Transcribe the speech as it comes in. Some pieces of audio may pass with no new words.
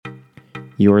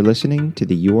You're listening to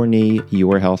the Your Knee,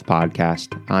 Your Health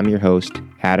podcast. I'm your host,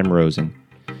 Adam Rosen.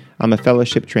 I'm a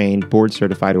fellowship-trained,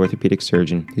 board-certified orthopedic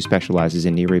surgeon who specializes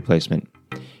in knee replacement.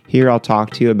 Here I'll talk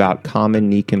to you about common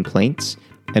knee complaints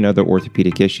and other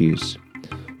orthopedic issues.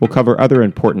 We'll cover other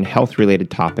important health-related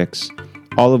topics,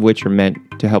 all of which are meant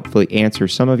to helpfully answer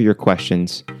some of your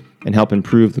questions and help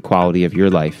improve the quality of your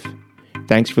life.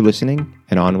 Thanks for listening,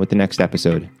 and on with the next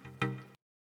episode.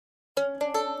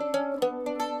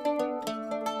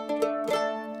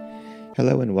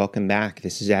 Hello and welcome back.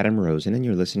 This is Adam Rosen, and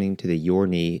you're listening to the Your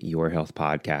Knee, Your Health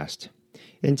podcast.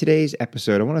 In today's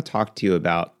episode, I want to talk to you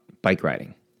about bike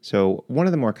riding. So one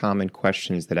of the more common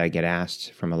questions that I get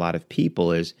asked from a lot of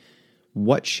people is,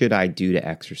 what should I do to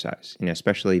exercise?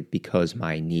 Especially because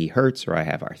my knee hurts or I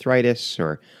have arthritis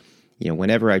or,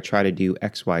 whenever I try to do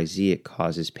XYZ, it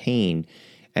causes pain.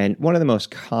 And one of the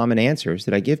most common answers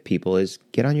that I give people is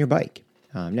get on your bike.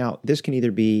 Now, this can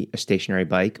either be a stationary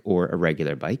bike or a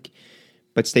regular bike.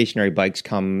 But stationary bikes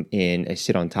come in a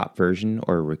sit-on-top version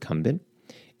or a recumbent.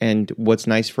 And what's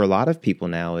nice for a lot of people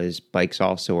now is bikes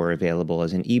also are available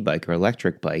as an e-bike or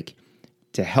electric bike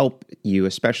to help you,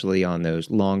 especially on those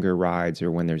longer rides or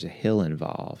when there's a hill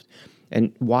involved.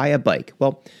 And why a bike?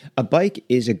 Well, a bike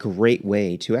is a great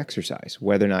way to exercise,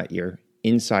 whether or not you're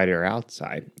inside or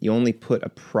outside. You only put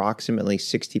approximately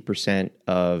 60%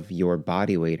 of your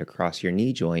body weight across your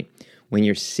knee joint when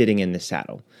you're sitting in the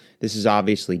saddle. This is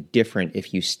obviously different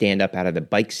if you stand up out of the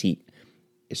bike seat,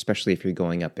 especially if you're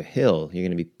going up a hill. You're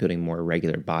going to be putting more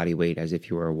regular body weight as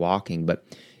if you were walking. But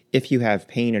if you have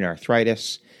pain and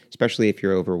arthritis, especially if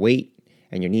you're overweight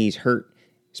and your knees hurt,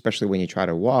 especially when you try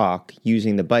to walk,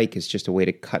 using the bike is just a way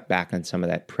to cut back on some of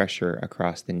that pressure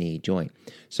across the knee joint.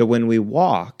 So when we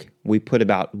walk, we put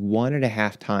about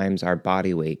 1.5 times our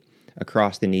body weight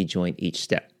across the knee joint each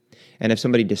step. And if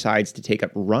somebody decides to take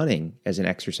up running as an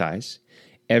exercise,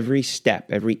 every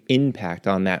step, every impact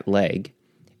on that leg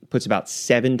puts about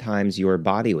 7 times your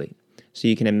body weight. So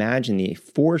you can imagine the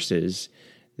forces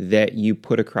that you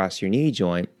put across your knee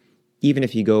joint, even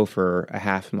if you go for a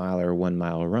half mile or a 1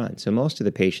 mile run. So most of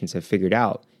the patients have figured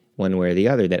out one way or the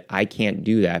other that I can't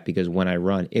do that because when I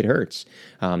run, it hurts.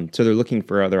 So they're looking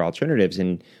for other alternatives.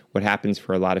 And what happens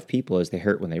for a lot of people is they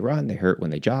hurt when they run, they hurt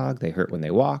when they jog, they hurt when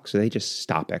they walk. So they just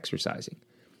stop exercising.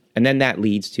 And then that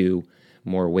leads to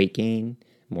more weight gain,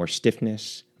 more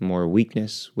stiffness, more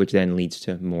weakness, which then leads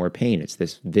to more pain. It's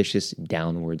this vicious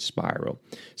downward spiral.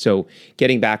 So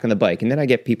getting back on the bike, and then I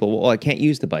get people, well, I can't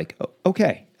use the bike.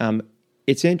 Okay.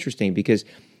 It's interesting because,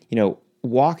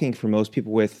 walking for most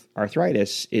people with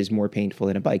arthritis is more painful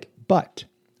than a bike. But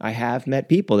I have met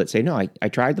people that say, no, I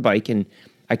tried the bike and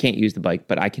I can't use the bike,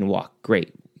 but I can walk.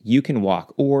 Great. You can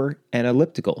walk, or an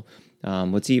elliptical.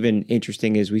 What's even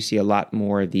interesting is we see a lot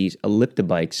more of these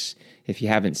elliptobikes. If you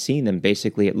haven't seen them,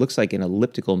 basically it looks like an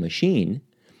elliptical machine.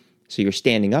 So you're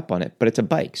standing up on it, but it's a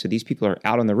bike. So these people are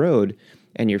out on the road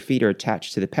and your feet are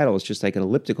attached to the pedals just like an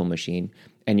elliptical machine,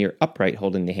 and you're upright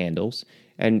holding the handles.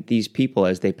 And these people,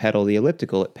 as they pedal the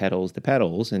elliptical, it pedals the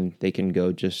pedals, and they can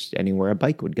go just anywhere a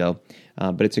bike would go.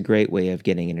 But it's a great way of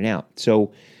getting in and out.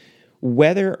 So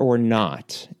whether or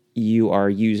not you are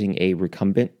using a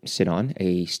recumbent sit-on,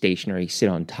 a stationary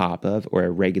sit-on top of, or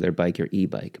a regular bike or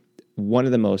e-bike, one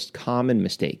of the most common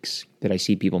mistakes that I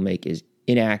see people make is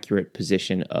inaccurate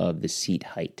position of the seat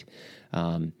height.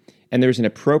 And there's an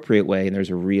appropriate way and there's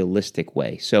a realistic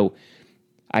way. So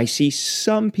I see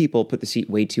some people put the seat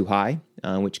way too high,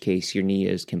 in which case your knee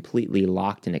is completely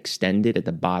locked and extended at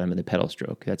the bottom of the pedal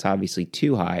stroke. That's obviously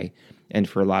too high. And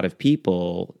for a lot of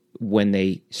people, when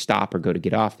they stop or go to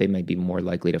get off, they might be more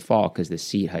likely to fall because the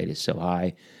seat height is so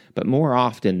high. But more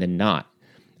often than not,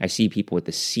 I see people with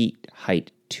the seat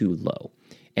height too low.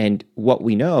 And what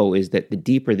we know is that the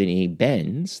deeper the knee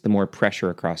bends, the more pressure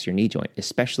across your knee joint,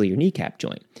 especially your kneecap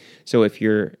joint. So if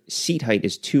your seat height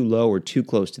is too low or too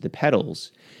close to the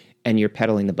pedals and you're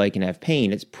pedaling the bike and have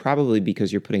pain, it's probably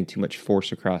because you're putting too much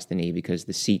force across the knee because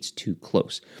the seat's too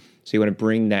close. So you want to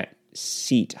bring that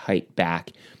seat height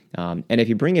back. And if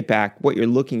you bring it back, what you're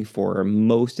looking for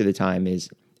most of the time is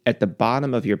at the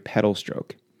bottom of your pedal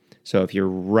stroke. So if your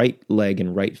right leg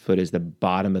and right foot is the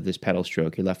bottom of this pedal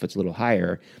stroke, your left foot's a little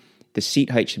higher, the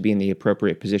seat height should be in the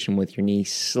appropriate position with your knee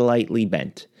slightly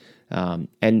bent.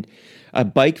 And a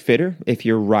bike fitter, if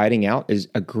you're riding out, is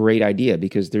a great idea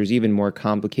because there's even more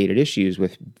complicated issues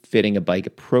with fitting a bike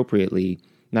appropriately,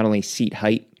 not only seat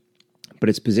height, but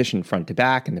its position front to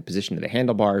back and the position of the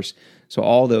handlebars. So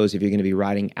all those, if you're going to be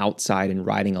riding outside and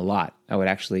riding a lot, I would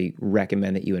actually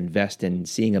recommend that you invest in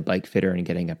seeing a bike fitter and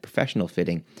getting a professional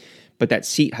fitting. But that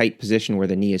seat height position where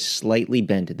the knee is slightly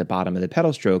bent at the bottom of the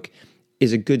pedal stroke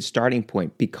is a good starting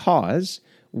point, because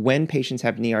when patients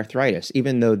have knee arthritis,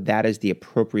 even though that is the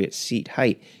appropriate seat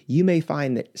height, you may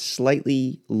find that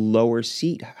slightly lower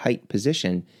seat height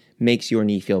position makes your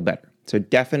knee feel better. So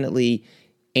definitely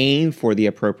aim for the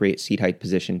appropriate seat height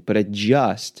position, but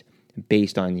adjust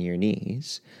based on your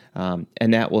knees,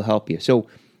 and that will help you. So,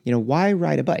 why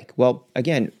ride a bike? Well,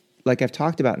 again, like I've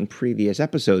talked about in previous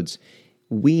episodes,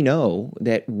 we know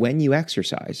that when you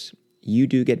exercise, you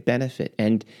do get benefit.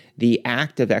 And the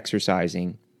act of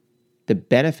exercising, the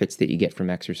benefits that you get from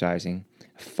exercising,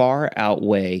 far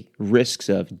outweigh risks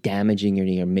of damaging your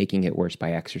knee or making it worse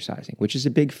by exercising, which is a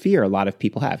big fear a lot of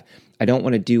people have. I don't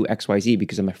want to do XYZ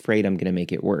because I'm afraid I'm going to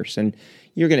make it worse. And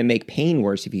you're going to make pain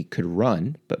worse if you could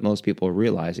run, but most people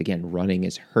realize, again, running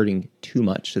is hurting too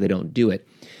much, so they don't do it.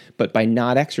 But by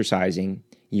not exercising,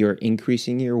 you're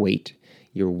increasing your weight,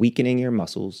 you're weakening your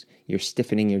muscles, you're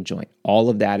stiffening your joint. All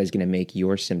of that is going to make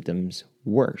your symptoms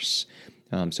worse.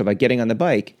 So by getting on the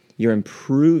bike, you're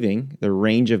improving the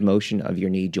range of motion of your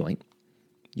knee joint.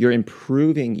 You're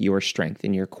improving your strength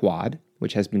in your quad,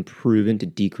 which has been proven to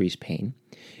decrease pain,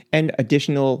 and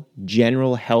additional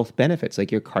general health benefits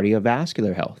like your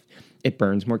cardiovascular health. It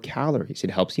burns more calories. It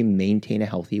helps you maintain a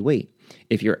healthy weight.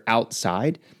 If you're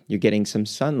outside, you're getting some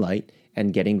sunlight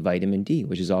and getting vitamin D,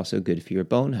 which is also good for your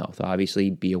bone health. Obviously,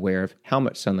 be aware of how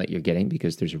much sunlight you're getting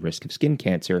because there's a risk of skin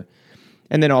cancer.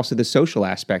 And then also the social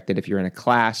aspect, that if you're in a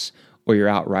class or you're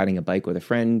out riding a bike with a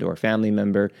friend or a family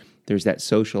member, there's that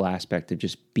social aspect of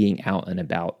just being out and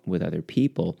about with other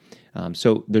people.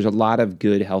 So there's a lot of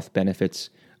good health benefits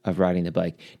of riding the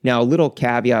bike. Now, a little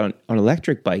caveat on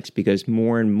electric bikes, because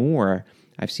more and more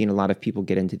I've seen a lot of people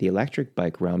get into the electric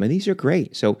bike realm, and these are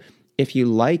great. So if you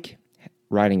like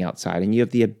riding outside and you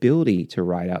have the ability to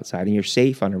ride outside and you're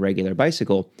safe on a regular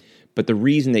bicycle, but the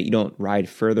reason that you don't ride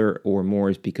further or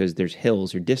more is because there's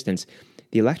hills or distance,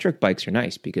 the electric bikes are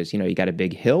nice because, you got a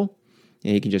big hill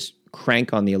and you can just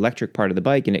crank on the electric part of the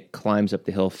bike and it climbs up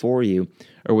the hill for you.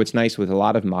 Or what's nice with a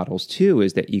lot of models too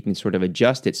is that you can sort of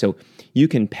adjust it so you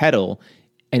can pedal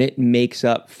and it makes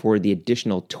up for the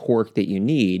additional torque that you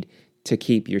need to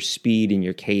keep your speed and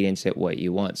your cadence at what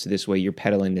you want. So this way you're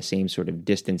pedaling the same sort of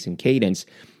distance and cadence,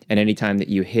 and anytime that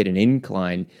you hit an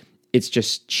incline, it's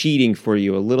just cheating for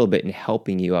you a little bit and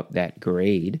helping you up that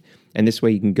grade. And this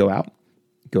way you can go out,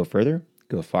 go further,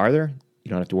 go farther. You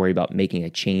don't have to worry about making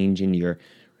a change in your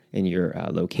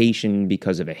location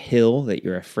because of a hill that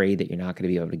you're afraid that you're not going to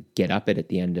be able to get up it at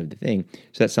the end of the thing.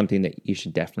 So that's something that you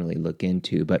should definitely look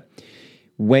into. But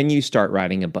when you start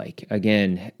riding a bike,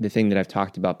 again, the thing that I've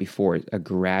talked about before is a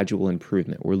gradual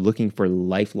improvement. We're looking for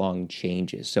lifelong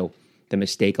changes. So the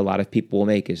mistake a lot of people will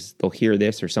make is they'll hear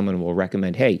this or someone will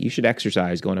recommend, hey, you should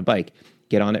exercise, go on a bike,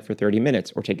 get on it for 30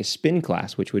 minutes or take a spin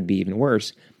class, which would be even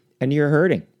worse, and you're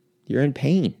hurting. You're in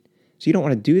pain. So you don't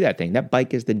want to do that thing. That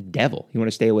bike is the devil. You want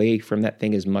to stay away from that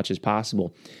thing as much as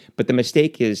possible. But the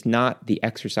mistake is not the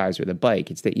exercise or the bike.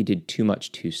 It's that you did too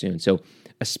much too soon. So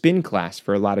a spin class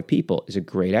for a lot of people is a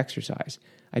great exercise.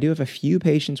 I do have a few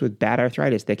patients with bad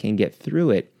arthritis that can get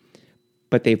through it,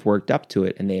 but they've worked up to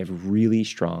it and they have really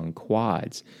strong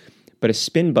quads. But a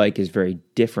spin bike is very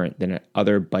different than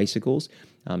other bicycles.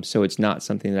 So it's not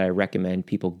something that I recommend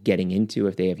people getting into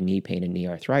if they have knee pain and knee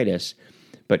arthritis.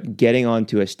 But getting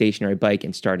onto a stationary bike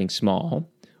and starting small,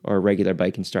 or a regular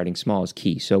bike and starting small, is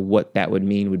key. So what that would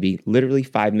mean would be literally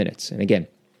 5 minutes. And again,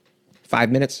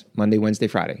 5 minutes, Monday, Wednesday,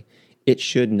 Friday. It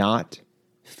should not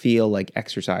feel like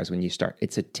exercise when you start.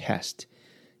 It's a test.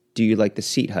 Do you like the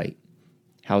seat height?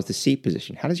 How's the seat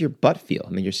position? How does your butt feel?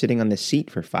 I mean, you're sitting on the seat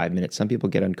for 5 minutes. Some people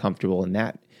get uncomfortable in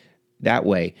that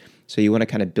way. So you want to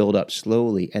kind of build up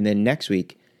slowly. And then next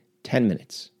week, 10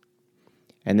 minutes.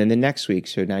 And then the next week,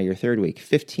 so now your third week,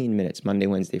 15 minutes, Monday,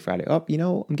 Wednesday, Friday. Oh,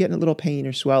 I'm getting a little pain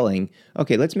or swelling.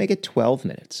 Okay, let's make it 12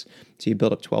 minutes. So you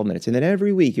build up 12 minutes. And then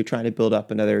every week you're trying to build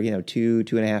up another,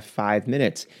 2.5, 5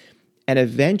 minutes. And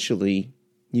eventually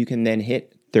you can then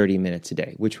hit 30 minutes a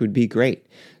day, which would be great.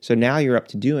 So now you're up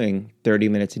to doing 30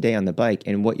 minutes a day on the bike.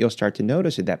 And what you'll start to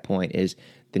notice at that point is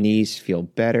the knees feel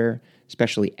better,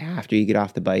 especially after you get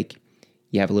off the bike.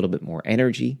 You have a little bit more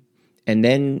energy. And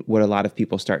then what a lot of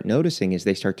people start noticing is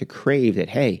they start to crave that,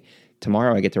 hey,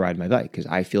 tomorrow I get to ride my bike because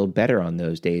I feel better on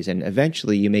those days. And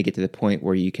eventually you may get to the point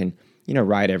where you can,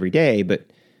 ride every day. But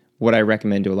what I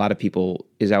recommend to a lot of people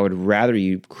is I would rather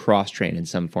you cross-train in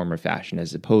some form or fashion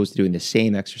as opposed to doing the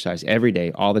same exercise every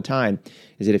day all the time,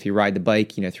 is that if you ride the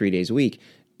bike, 3 days a week,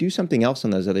 do something else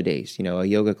on those other days, a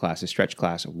yoga class, a stretch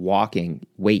class, walking,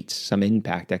 weights, some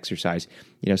impact exercise,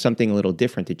 something a little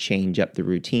different to change up the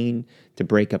routine, to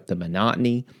break up the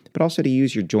monotony, but also to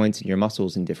use your joints and your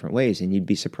muscles in different ways. And you'd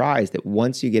be surprised that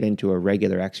once you get into a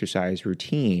regular exercise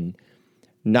routine,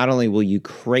 not only will you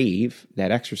crave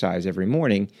that exercise every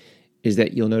morning, is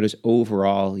that you'll notice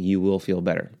overall you will feel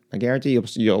better. I guarantee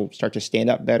you'll start to stand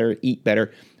up better, eat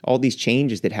better. All these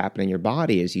changes that happen in your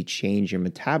body as you change your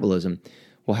metabolism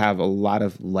will have a lot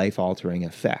of life-altering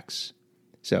effects.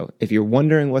 So if you're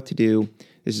wondering what to do,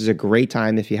 this is a great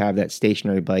time if you have that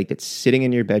stationary bike that's sitting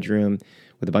in your bedroom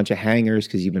with a bunch of hangers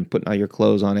because you've been putting all your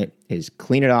clothes on it, is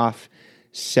clean it off,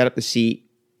 set up the seat,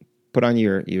 put on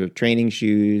your training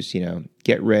shoes,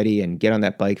 get ready and get on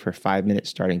that bike for 5 minutes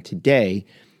starting today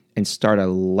and start a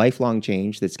lifelong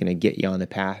change that's going to get you on the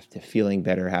path to feeling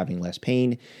better, having less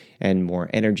pain and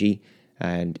more energy.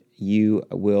 And you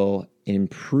will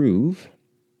improve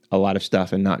a lot of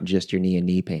stuff and not just your knee and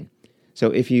knee pain.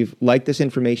 So if you've liked this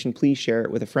information, please share it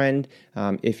with a friend.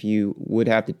 If you would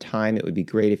have the time, it would be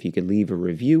great if you could leave a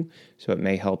review so it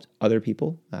may help other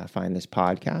people find this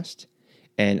podcast.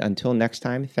 And until next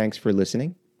time, thanks for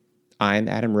listening. I'm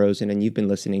Adam Rosen, and you've been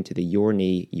listening to the Your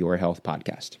Knee, Your Health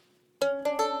podcast.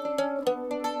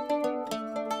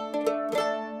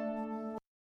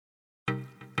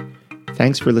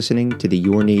 Thanks for listening to the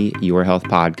Your Knee, Your Health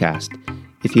podcast.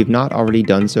 If you've not already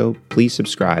done so, please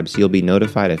subscribe so you'll be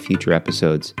notified of future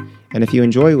episodes. And if you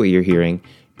enjoy what you're hearing,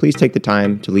 please take the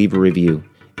time to leave a review.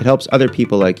 It helps other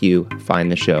people like you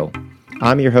find the show.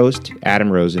 I'm your host,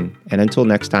 Adam Rosen, and until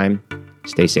next time,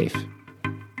 stay safe.